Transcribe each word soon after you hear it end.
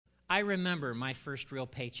I remember my first real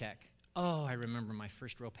paycheck. Oh, I remember my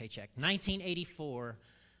first real paycheck. 1984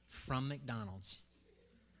 from McDonald's.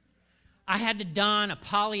 I had to don a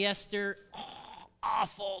polyester,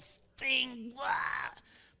 awful thing, blah.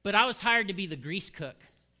 But I was hired to be the grease cook.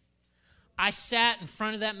 I sat in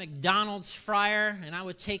front of that McDonald's fryer, and I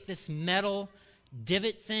would take this metal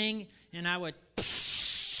divot thing, and I would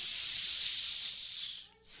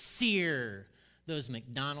sear those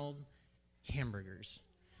McDonald's hamburgers.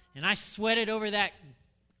 And I sweated over that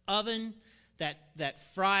oven,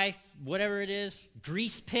 that fry, whatever it is,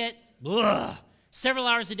 grease pit, blah, several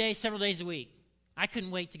hours a day, several days a week. I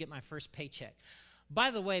couldn't wait to get my first paycheck.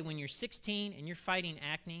 By the way, when you're 16 and you're fighting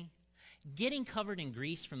acne, getting covered in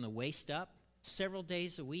grease from the waist up several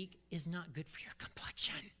days a week is not good for your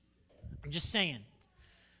complexion. I'm just saying.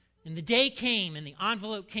 And the day came and the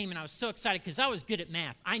envelope came and I was so excited because I was good at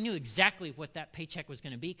math. I knew exactly what that paycheck was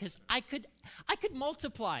going to be because I could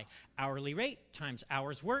multiply hourly rate times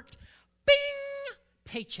hours worked. Bing!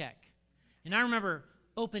 Paycheck. And I remember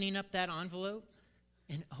opening up that envelope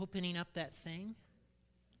and opening up that thing.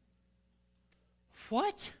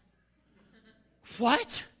 What?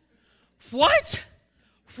 What? What?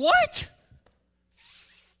 What?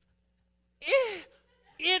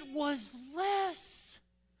 It was less.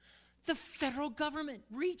 The federal government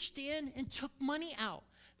reached in and took money out.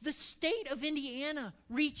 The state of Indiana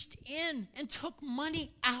reached in and took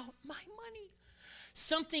money out. My money.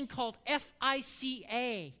 Something called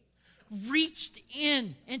FICA reached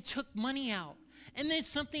in and took money out. And then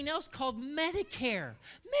something else called Medicare.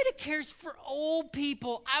 Medicare's for old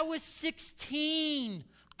people. I was 16.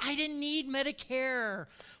 I didn't need Medicare.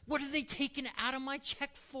 What are they taking out of my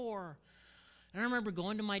check for? And I remember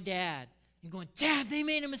going to my dad and going, Dad, they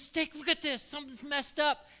made a mistake. Look at this. Something's messed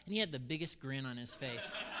up. And he had the biggest grin on his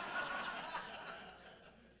face.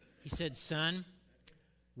 He said, son,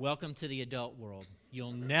 welcome to the adult world.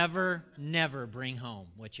 You'll never, never bring home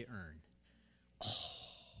what you earn. Oh.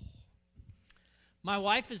 My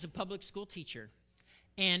wife is a public school teacher.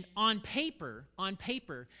 And on paper,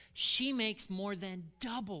 she makes more than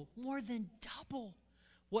double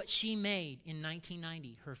what she made in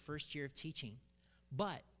 1990, her first year of teaching.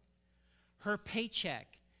 But her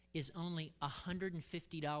paycheck is only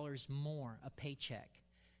 $150 more a paycheck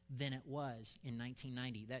than it was in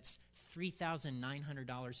 1990. That's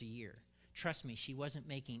 $3,900 a year. Trust me, she wasn't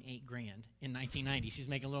making $8,000 in 1990. She was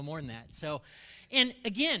making a little more than that. So, and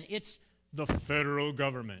again, it's the federal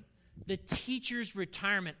government. The teacher's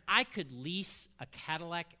retirement. I could lease a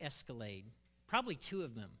Cadillac Escalade, probably two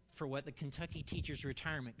of them, for what the Kentucky teacher's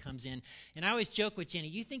retirement comes in. And I always joke with Jenny,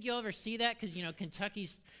 you think you'll ever see that? Because, you know,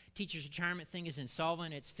 Kentucky's teacher's retirement thing is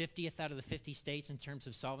insolvent. It's 50th out of the 50 states in terms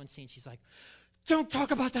of solvency. And she's like, don't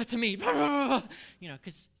talk about that to me. You know,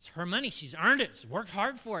 because it's her money. She's earned it. She's worked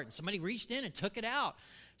hard for it. And somebody reached in and took it out.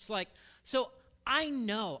 It's like, so I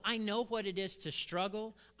know what it is to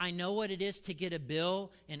struggle. I know what it is to get a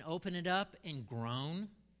bill and open it up and groan.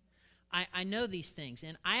 I know these things,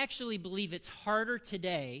 and I actually believe it's harder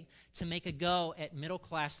today to make a go at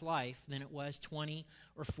middle-class life than it was 20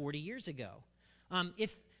 or 40 years ago.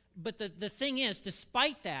 But the thing is,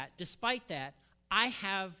 despite that, I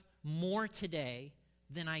have more today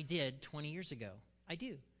than I did 20 years ago. I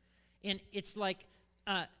do. And it's like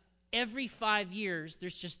every 5 years,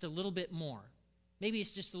 there's just a little bit more. Maybe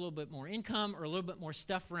it's just a little bit more income or a little bit more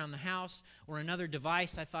stuff around the house or another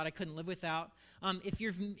device I thought I couldn't live without. If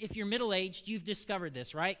you're middle-aged, you've discovered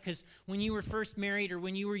this, right? Because when you were first married or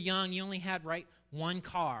when you were young, you only had, right, one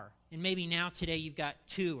car. And maybe now today you've got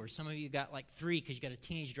two, or some of you got like three because you got a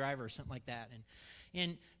teenage driver or something like that.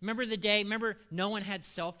 And remember no one had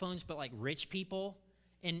cell phones but like rich people?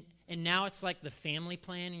 And now it's like the family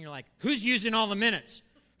plan, and you're like, who's using all the minutes?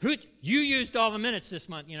 You used all the minutes this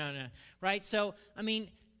month, right? So, I mean,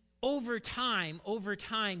 over time,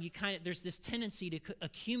 you there's this tendency to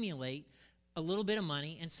accumulate a little bit of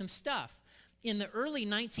money and some stuff. In the early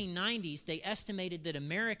 1990s, they estimated that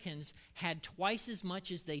Americans had twice as much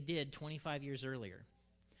as they did 25 years earlier.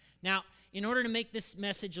 Now, in order to make this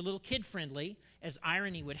message a little kid-friendly, as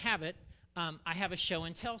irony would have it, I have a show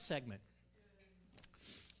and tell segment.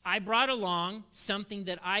 I brought along something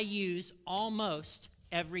that I use almost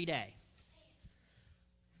every day.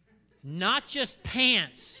 Not just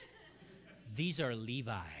pants. These are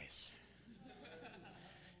Levi's.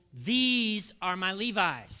 These are my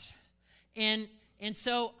Levi's. And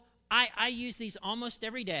so I use these almost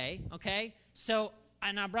every day, okay? So,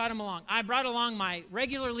 and I brought them along. I brought along my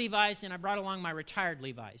regular Levi's, and I brought along my retired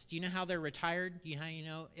Levi's. Do you know how they're retired? Do you know how you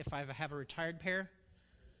know if I have a retired pair?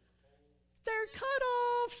 They're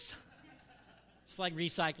cutoffs. It's like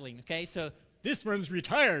recycling, okay? So This one's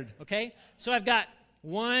retired, okay? So I've got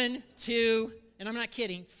 1, 2, and I'm not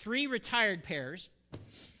kidding, 3 retired pairs.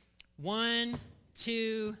 1,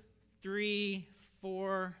 2, 3,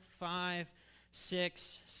 4, 5,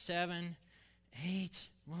 6, 7, 8,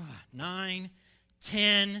 9,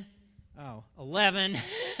 10, 11.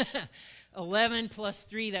 11 plus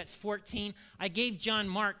 3, that's 14. I gave John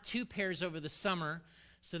Mark 2 pairs over the summer,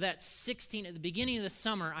 so that's 16. At the beginning of the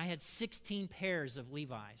summer, I had 16 pairs of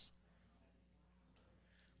Levi's.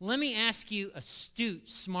 Let me ask you, astute,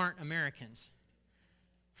 smart Americans,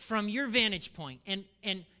 from your vantage point,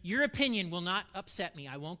 and your opinion will not upset me.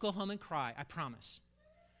 I won't go home and cry, I promise.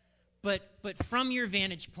 But from your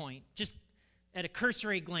vantage point, just at a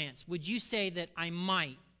cursory glance, would you say that I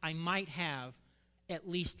might have at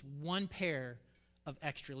least 1 pair of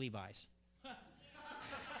extra Levi's?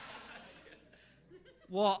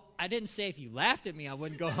 Well, I didn't say if you laughed at me, I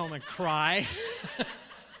wouldn't go home and cry.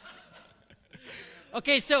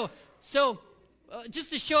 Okay, so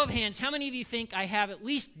just a show of hands, how many of you think I have at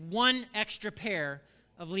least 1 extra pair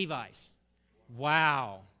of Levi's?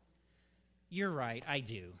 Wow. You're right, I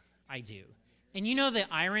do. And you know the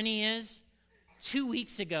irony is, 2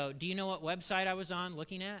 weeks ago, do you know what website I was on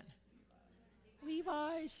looking at?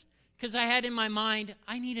 Levi's. Because I had in my mind,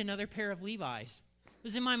 I need another pair of Levi's. It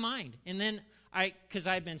was in my mind. And then because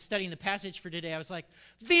I'd been studying the passage for today, I was like,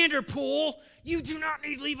 Vanderpool, you do not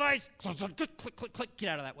need Levi's. Click, get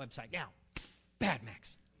out of that website now. Bad,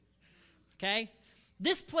 Max. Okay?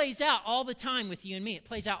 This plays out all the time with you and me. It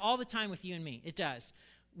plays out all the time with you and me. It does.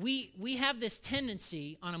 We have this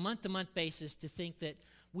tendency on a month-to-month basis to think that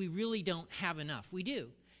we really don't have enough. We do.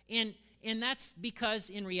 And that's because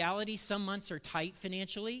in reality, some months are tight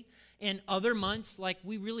financially, and other months, like,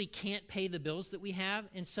 we really can't pay the bills that we have.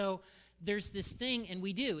 And so there's this thing, and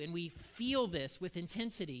we feel this with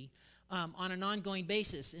intensity on an ongoing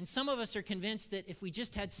basis. And some of us are convinced that if we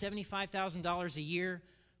just had $75,000 a year,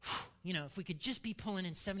 if we could just be pulling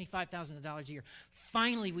in $75,000 a year,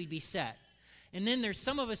 finally we'd be set. And then there's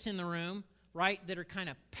some of us in the room, right, that are kind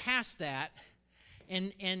of past that.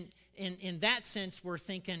 And in that sense, we're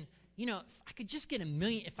thinking, if I could just get $1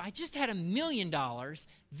 million, if I just had $1 million,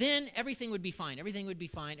 then everything would be fine. Everything would be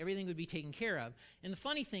fine. Everything would be taken care of. And the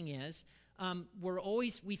funny thing is,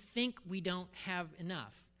 we think we don't have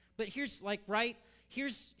enough. But here's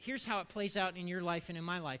how it plays out in your life and in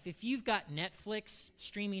my life. If you've got Netflix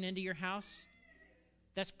streaming into your house,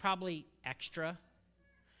 that's probably extra.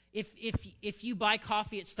 If you buy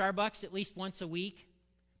coffee at Starbucks at least once a week,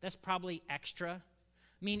 that's probably extra.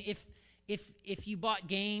 I mean, if you bought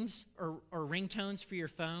games or ringtones for your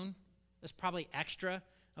phone, that's probably extra,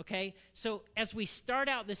 okay? So as we start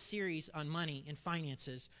out this series on money and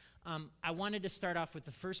finances, I wanted to start off with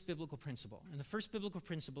the first biblical principle. And the first biblical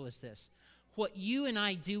principle is this. What you and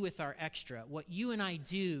I do with our extra, what you and I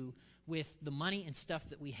do with the money and stuff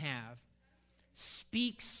that we have,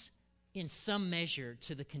 speaks in some measure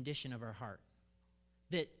to the condition of our heart.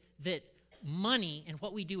 That money and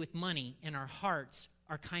what we do with money and our hearts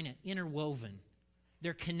are kind of interwoven.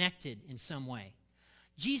 They're connected in some way.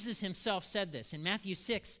 Jesus himself said this. In Matthew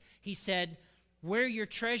 6, he said, where your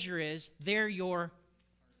treasure is, there your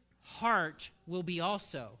heart will be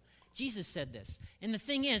also. Jesus said this. And the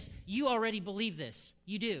thing is, you already believe this.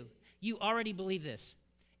 You do. You already believe this.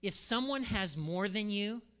 If someone has more than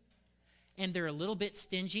you and they're a little bit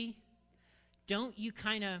stingy, don't you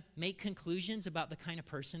kind of make conclusions about the kind of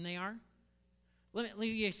person they are? Let me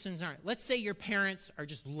give you some example. Let's say your parents are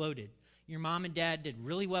just loaded. Your mom and dad did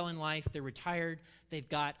really well in life. They're retired. They've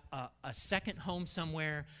got a second home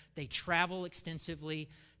somewhere. They travel extensively.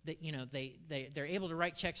 They're able to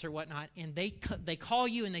write checks or whatnot. And they call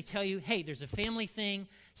you and they tell you, hey, there's a family thing,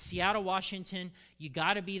 Seattle, Washington. You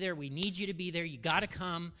got to be there. We need you to be there. You got to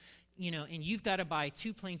come. And you've got to buy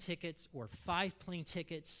 2 plane tickets or 5 plane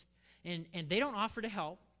tickets. And they don't offer to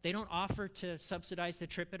help. They don't offer to subsidize the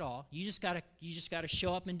trip at all. You just gotta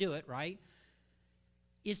show up and do it, right?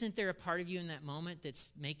 Isn't there a part of you in that moment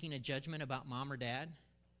that's making a judgment about mom or dad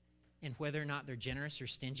and whether or not they're generous or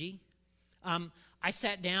stingy? I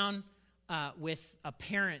sat down with a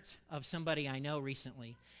parent of somebody I know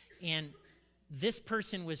recently, and this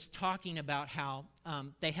person was talking about how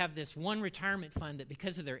they have this one retirement fund that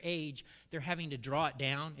because of their age, they're having to draw it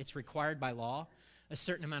down. It's required by law. A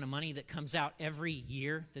certain amount of money that comes out every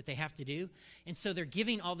year that they have to do. And so they're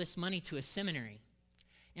giving all this money to a seminary.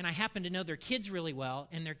 And I happen to know their kids really well,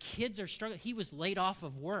 and their kids are struggling. He was laid off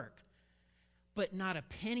of work, but not a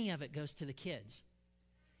penny of it goes to the kids.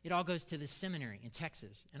 It all goes to the seminary in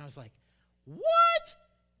Texas. And I was like, what?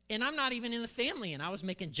 And I'm not even in the family, and I was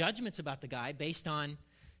making judgments about the guy based on,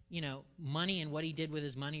 money and what he did with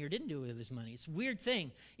his money or didn't do with his money. It's a weird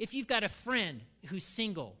thing. If you've got a friend who's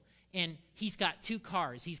single and he's got 2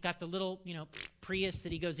 cars, he's got the little, Prius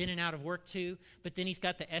that he goes in and out of work to, but then he's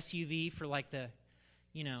got the SUV for like the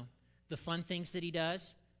fun things that he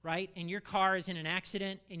does, right? And your car is in an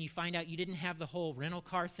accident and you find out you didn't have the whole rental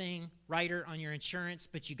car thing rider on your insurance,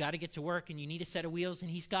 but you got to get to work and you need a set of wheels,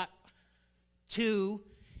 and he's got 2.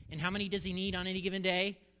 And how many does he need on any given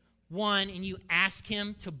day? 1. And you ask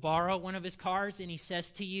him to borrow one of his cars, and he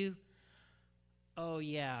says to you, "Oh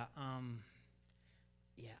yeah,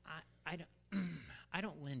 I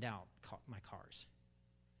don't lend out my cars."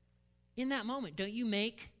 In that moment, don't you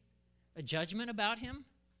make a judgment about him?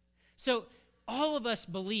 So all of us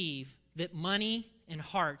believe that money and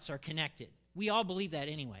hearts are connected. We all believe that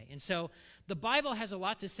anyway. And so the Bible has a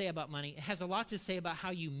lot to say about money. It has a lot to say about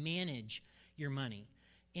how you manage your money.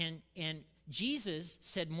 And Jesus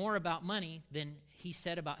said more about money than he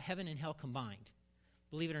said about heaven and hell combined.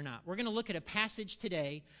 Believe it or not. We're going to look at a passage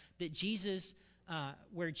today that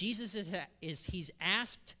where Jesus he's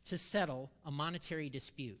asked to settle a monetary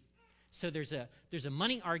dispute. So there's a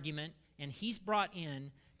money argument, and he's brought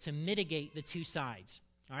in to mitigate the 2 sides.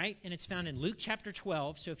 All right? And it's found in Luke chapter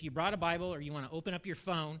 12. So if you brought a Bible or you want to open up your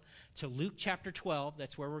phone to Luke chapter 12,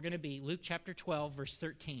 that's where we're going to be. Luke chapter 12, verse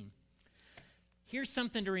 13. Here's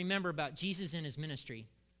something to remember about Jesus and his ministry.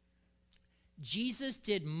 Jesus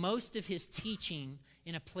did most of his teaching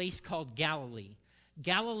in a place called Galilee.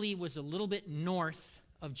 Galilee was a little bit north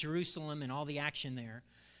of Jerusalem and all the action there.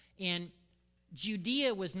 And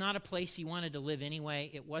Judea was not a place he wanted to live anyway.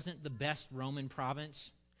 It wasn't the best Roman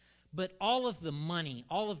province. But all of the money,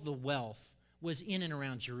 all of the wealth was in and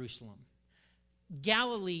around Jerusalem.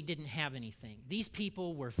 Galilee didn't have anything. These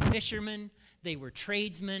people were fishermen. They were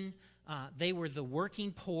tradesmen. They were the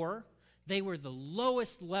working poor. They were the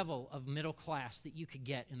lowest level of middle class that you could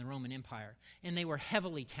get in the Roman Empire. And they were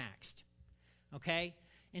heavily taxed. Okay?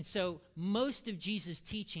 And so most of Jesus'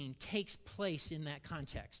 teaching takes place in that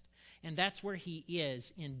context. And that's where he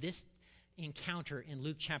is in this encounter in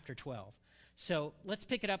Luke chapter 12. So let's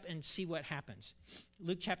pick it up and see what happens.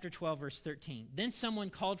 Luke chapter 12, verse 13. Then someone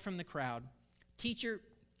called from the crowd, "Teacher,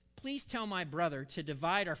 please tell my brother to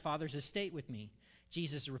divide our father's estate with me."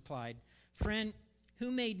 Jesus replied, "Friend,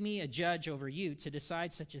 who made me a judge over you to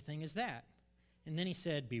decide such a thing as that?" And then he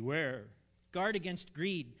said, "Beware, guard against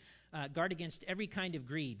greed, guard against every kind of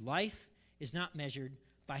greed. Life is not measured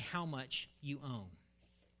by how much you own."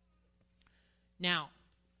 Now,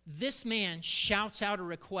 this man shouts out a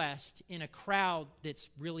request in a crowd that's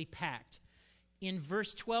really packed. In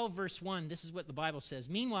verse 12, verse 1, this is what the Bible says.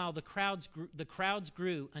 Meanwhile, the crowds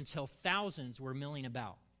grew until thousands were milling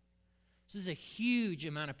about. This is a huge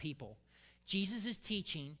amount of people. Jesus is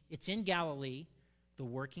teaching. It's in Galilee. The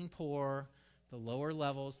working poor, the lower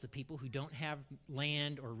levels, the people who don't have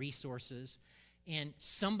land or resources. And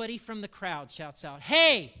somebody from the crowd shouts out,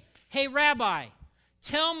 hey, Rabbi,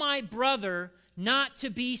 tell my brother not to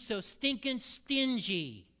be so stinking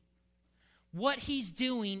stingy. What he's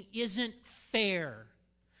doing isn't fair.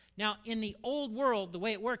 Now, in the old world, the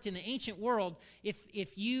way it worked in the ancient world,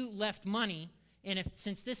 if you left money, and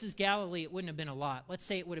since this is Galilee, it wouldn't have been a lot. Let's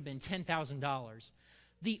say it would have been $10,000.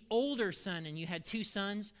 The older son, and you had 2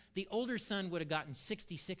 sons, the older son would have gotten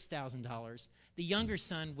 $66,000. The younger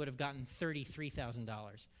son would have gotten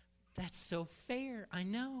 $33,000. That's so fair, I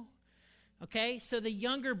know. Okay, so the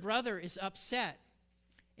younger brother is upset,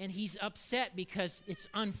 and he's upset because it's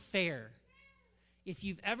unfair. If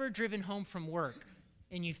you've ever driven home from work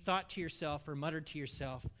and you've thought to yourself or muttered to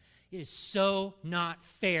yourself, it is so not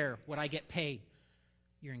fair what I get paid,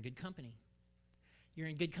 you're in good company. You're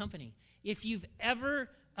in good company. If you've ever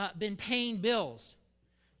been paying bills,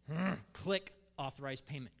 click authorized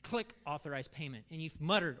payment, click authorized payment, and you've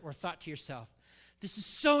muttered or thought to yourself, this is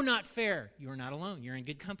so not fair. You are not alone. You're in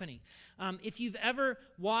good company. If you've ever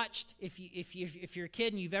watched, if you're a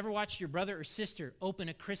kid and you've ever watched your brother or sister open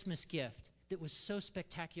a Christmas gift that was so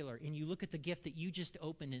spectacular, and you look at the gift that you just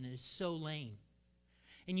opened and it is so lame,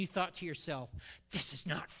 and you thought to yourself, this is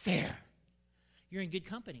not fair, you're in good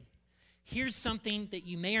company. Here's something that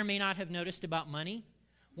you may or may not have noticed about money.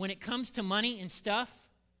 When it comes to money and stuff,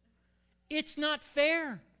 it's not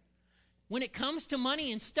fair. When it comes to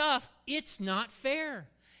money and stuff, it's not fair.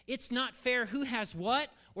 It's not fair who has what,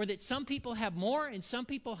 or that some people have more and some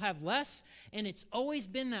people have less, and it's always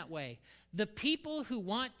been that way. The people who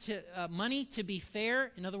want money to be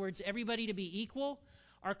fair, in other words, everybody to be equal,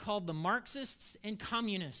 are called the Marxists and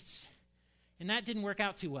communists. And that didn't work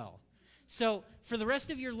out too well. So for the rest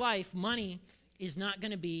of your life, money is not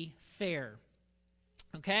going to be fair.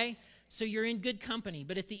 Okay? So you're in good company.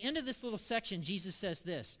 But at the end of this little section, Jesus says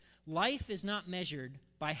this: life is not measured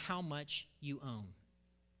by how much you own.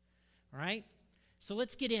 All right? So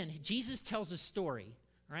let's get in. Jesus tells a story.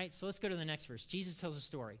 All right? So let's go to the next verse. Jesus tells a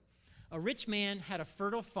story. A rich man had a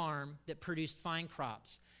fertile farm that produced fine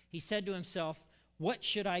crops. He said to himself, "What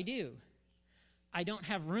should I do? I don't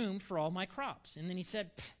have room for all my crops." And then he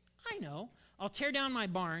said, "I know. I'll tear down my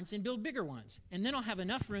barns and build bigger ones. And then I'll have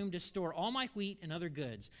enough room to store all my wheat and other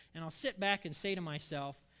goods. And I'll sit back and say to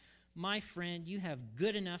myself, 'My friend, you have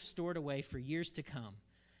good enough stored away for years to come.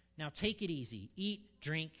 Now take it easy. Eat,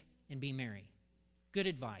 drink, and be merry.'" Good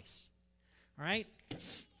advice. All right?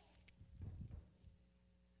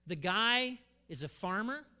 The guy is a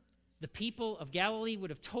farmer. The people of Galilee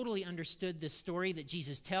would have totally understood this story that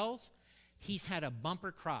Jesus tells. He's had a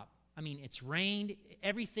bumper crop. I mean, it's rained,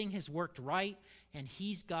 everything has worked right, and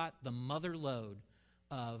he's got the mother lode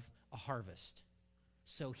of a harvest.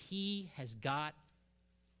 So he has got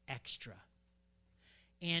extra.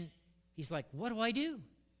 And he's like, "What do I do?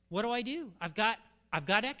 What do I do? I've got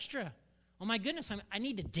extra. Oh my goodness, I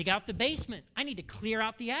need to dig out the basement. I need to clear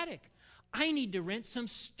out the attic. I need to rent some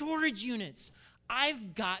storage units.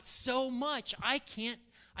 I've got so much. I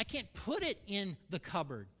can't put it in the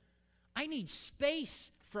cupboard. I need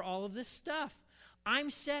space for all of this stuff. I'm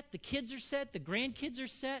set. The kids are set. The grandkids are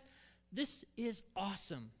set. This is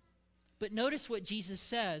awesome." But notice what Jesus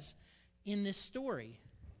says in this story.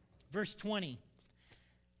 Verse 20.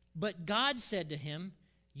 "But God said to him,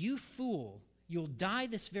 'You fool, you'll die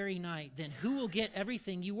this very night. Then who will get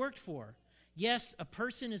everything you worked for? Yes, a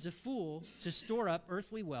person is a fool to store up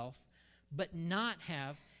earthly wealth, but not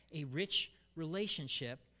have a rich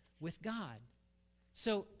relationship with God.'"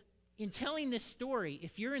 So in telling this story,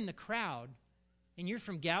 if you're in the crowd and you're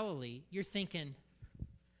from Galilee, you're thinking,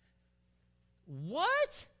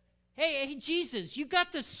 "What? Hey, Jesus, you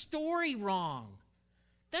got the story wrong."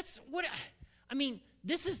 That's what, I mean,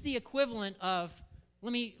 this is the equivalent of,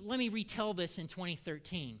 let me retell this in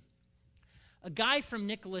 2013. A guy from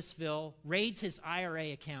Nicholasville raids his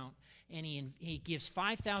IRA account, and he gives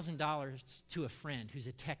 $5,000 to a friend who's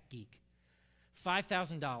a tech geek.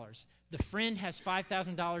 $5,000. The friend has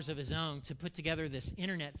 $5,000 of his own to put together this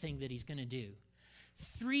internet thing that he's going to do.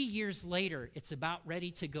 3 years later, it's about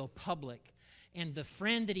ready to go public. And the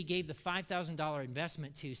friend that he gave the $5,000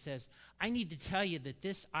 investment to says, "I need to tell you that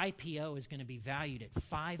this IPO is going to be valued at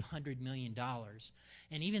 $500 million.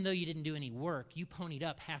 And even though you didn't do any work, you ponied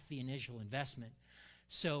up half the initial investment.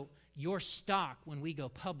 So your stock, when we go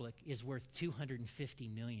public, is worth $250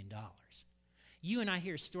 million. You and I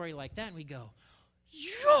hear a story like that, and we go,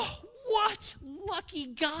 "Yo, what lucky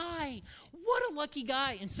guy. What a lucky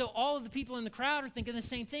guy." And so all of the people in the crowd are thinking the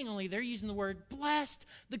same thing, only they're using the word blessed.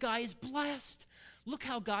 The guy is blessed. Look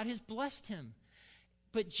how God has blessed him.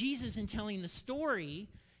 But Jesus, in telling the story,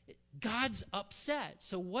 God's upset.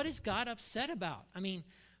 So what is God upset about? I mean,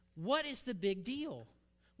 what is the big deal?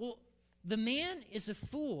 Well, the man is a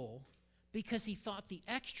fool because he thought the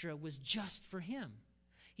extra was just for him.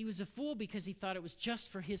 He was a fool because he thought it was just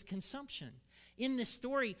for his consumption. In this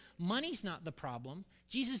story, money's not the problem.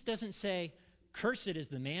 Jesus doesn't say, "Cursed is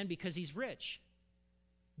the man because he's rich."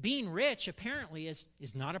 Being rich, apparently,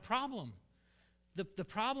 is not a problem. The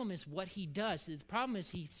problem is what he does. The problem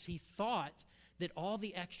is he thought that all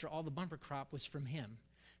the extra, all the bumper crop was from him.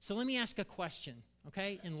 So let me ask a question,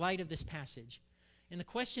 okay, in light of this passage. And the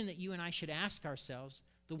question that you and I should ask ourselves,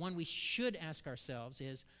 the one we should ask ourselves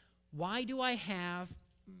is, why do I have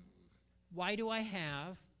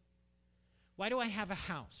a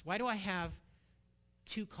house? Why do I have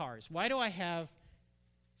 2 cars? Why do I have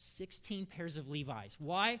 16 pairs of Levi's?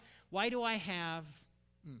 Why do I have...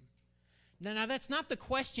 Now, that's not the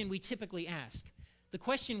question we typically ask. The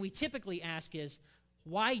question we typically ask is,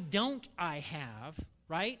 why don't I have,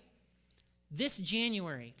 right? This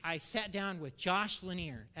January, I sat down with Josh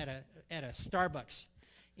Lanier at a Starbucks,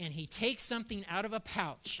 and he takes something out of a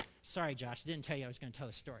pouch. Sorry, Josh, I didn't tell you I was going to tell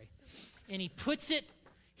the story. And he puts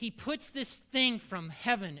this thing from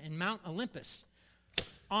heaven in Mount Olympus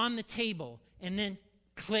on the table, and then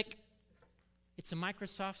click, it's a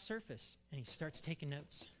Microsoft Surface. And he starts taking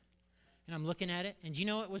notes. And I'm looking at it, and do you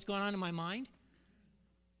know what was going on in my mind?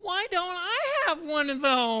 Why don't I have one of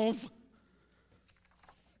those?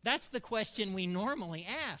 That's the question we normally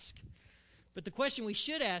ask. But the question we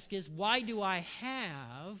should ask is, why do I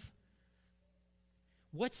have?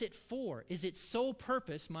 What's it for? Is its sole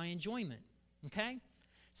purpose my enjoyment? Okay?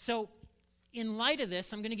 So, in light of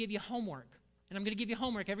this, I'm going to give you homework. And I'm going to give you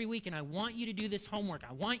homework every week, and I want you to do this homework.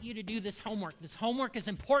 I want you to do this homework. This homework is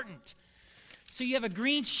important. So you have a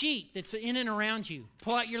green sheet that's in and around you.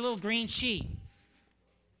 Pull out your little green sheet.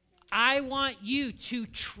 I want you to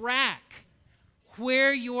track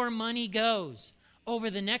where your money goes over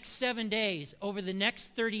the next 7 days, over the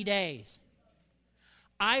next 30 days.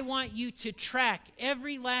 I want you to track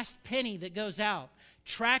every last penny that goes out.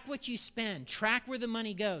 Track what you spend. Track where the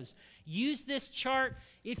money goes. Use this chart.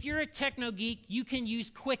 If you're a techno geek, you can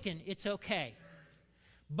use Quicken. It's okay.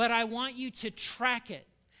 But I want you to track it.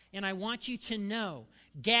 And I want you to know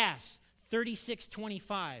gas,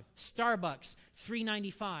 $36.25. Starbucks,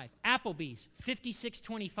 $3.95. Applebee's,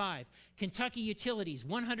 $56.25. Kentucky Utilities,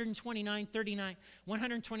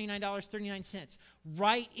 $129.39.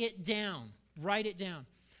 Write it down. Write it down.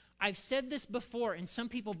 I've said this before, and some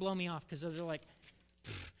people blow me off because they're like,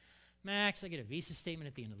 Max, I get a Visa statement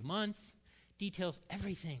at the end of the month. Details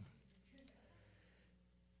everything.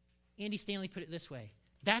 Andy Stanley put it this way.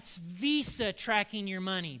 That's Visa tracking your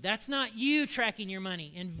money. That's not you tracking your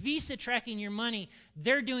money. And Visa tracking your money,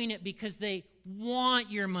 they're doing it because they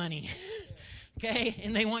want your money. Okay?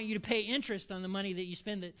 And they want you to pay interest on the money that you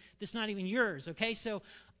spend that's not even yours. Okay? So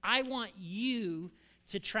I want you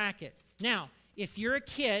to track it. Now, if you're a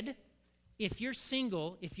kid, if you're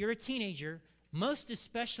single, if you're a teenager, most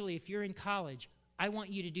especially if you're in college, I want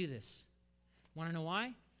you to do this. Want to know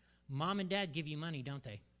why? Mom and dad give you money, don't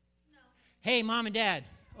they? No. Hey, mom and dad.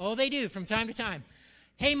 Oh, they do from time to time.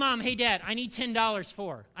 Hey, mom, hey, dad, I need $10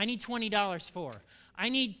 for. I need $20 for. I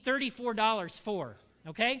need $34 for.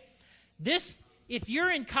 Okay? This, if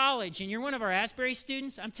you're in college and you're one of our Asbury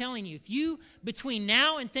students, I'm telling you, if you, between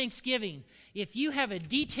now and Thanksgiving, if you have a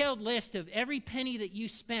detailed list of every penny that you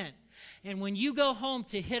spent, and when you go home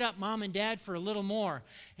to hit up mom and dad for a little more,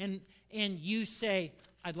 and you say,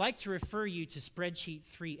 I'd like to refer you to spreadsheet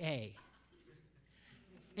 3A,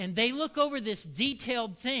 and they look over this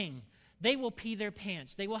detailed thing, they will pee their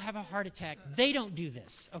pants. They will have a heart attack. They don't do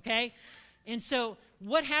this, okay? And so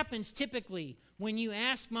what happens typically when you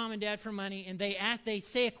ask mom and dad for money and they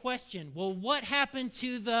say a question, well, what happened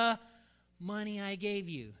to the money I gave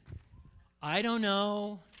you? I don't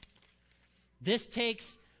know. This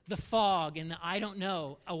takes the fog and the I don't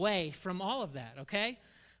know away from all of that, okay?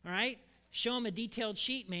 All right? Show them a detailed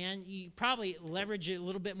sheet, man. You probably leverage a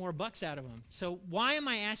little bit more bucks out of them. So why am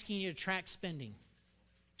I asking you to track spending?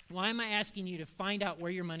 Why am I asking you to find out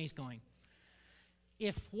where your money's going?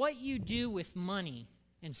 If what you do with money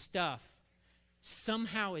and stuff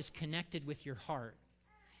somehow is connected with your heart,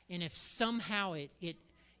 and if somehow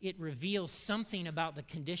it reveals something about the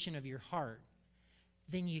condition of your heart,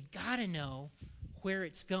 then you got to know where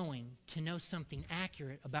it's going to know something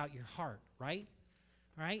accurate about your heart, right?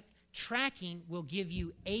 All right? Tracking will give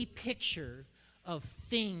you a picture of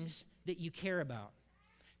things that you care about.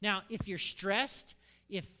 Now, if you're stressed,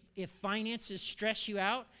 if finances stress you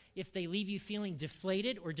out, if they leave you feeling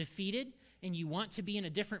deflated or defeated and you want to be in a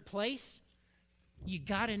different place, you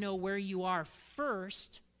got to know where you are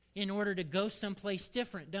first in order to go someplace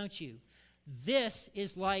different, don't you? This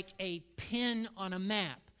is like a pin on a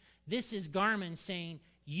map. This is Garmin saying,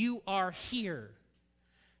 you are here.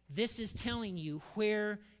 This is telling you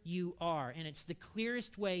where you are, and it's the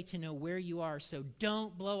clearest way to know where you are, so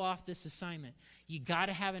don't blow off this assignment. You got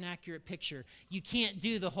to have an accurate picture. You can't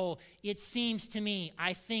do the whole, it seems to me,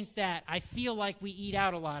 I think that, I feel like we eat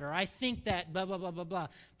out a lot, or I think that, blah, blah, blah, blah, blah.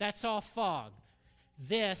 That's all fog.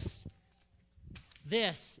 This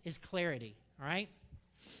is clarity, all right?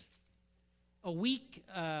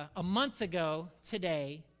 A month ago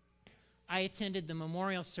today, I attended the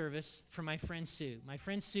memorial service for my friend Sue. My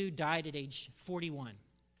friend Sue died at age 41.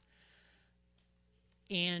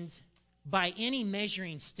 And by any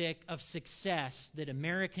measuring stick of success that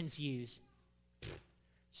Americans use,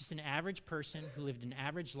 just an average person who lived an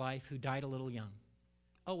average life who died a little young.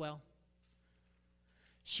 Oh well.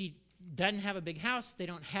 She doesn't have a big house. They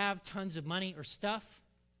don't have tons of money or stuff.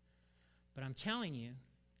 But I'm telling you,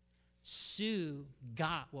 Sue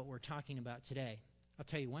got what we're talking about today. I'll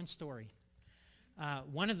tell you one story.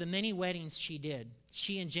 One of the many weddings she did,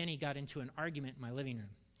 she and Jenny got into an argument in my living room,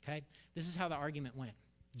 okay? This is how the argument went.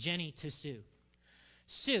 Jenny to Sue.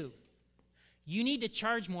 Sue, you need to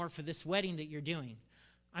charge more for this wedding that you're doing.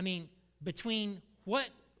 I mean, between what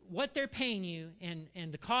they're paying you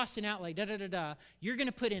and the cost and outlay, you're going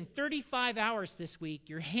to put in 35 hours this week.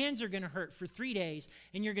 Your hands are going to hurt for 3 days,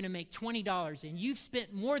 and you're going to make $20, and you've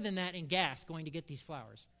spent more than that in gas going to get these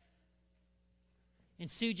flowers. And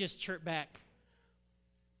Sue just chirped back,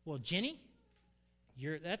 well, Jenny,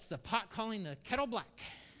 that's the pot calling the kettle black.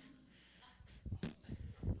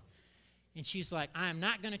 And she's like, I'm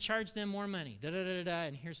not going to charge them more money.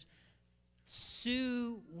 And here's,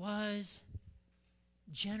 Sue was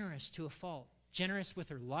generous to a fault. Generous with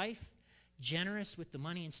her life, generous with the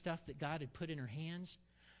money and stuff that God had put in her hands.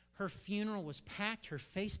 Her funeral was packed, her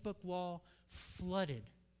Facebook wall flooded,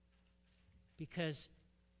 because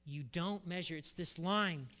you don't measure. It's this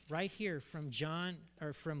line right here from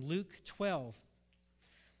Luke 12.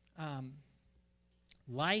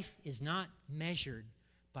 Life is not measured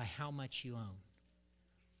by how much you own.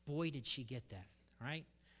 Boy, did she get that, right?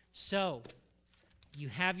 So, you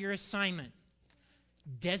have your assignment.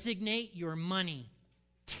 Designate your money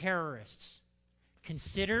terrorists.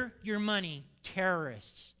 Consider your money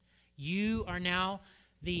terrorists. You are now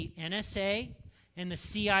the NSA and the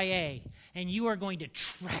CIA, and you are going to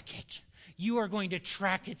track it. You are going to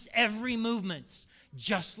track its every movements,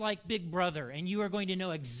 just like Big Brother, and you are going to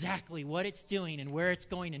know exactly what it's doing and where it's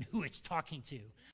going and who it's talking to.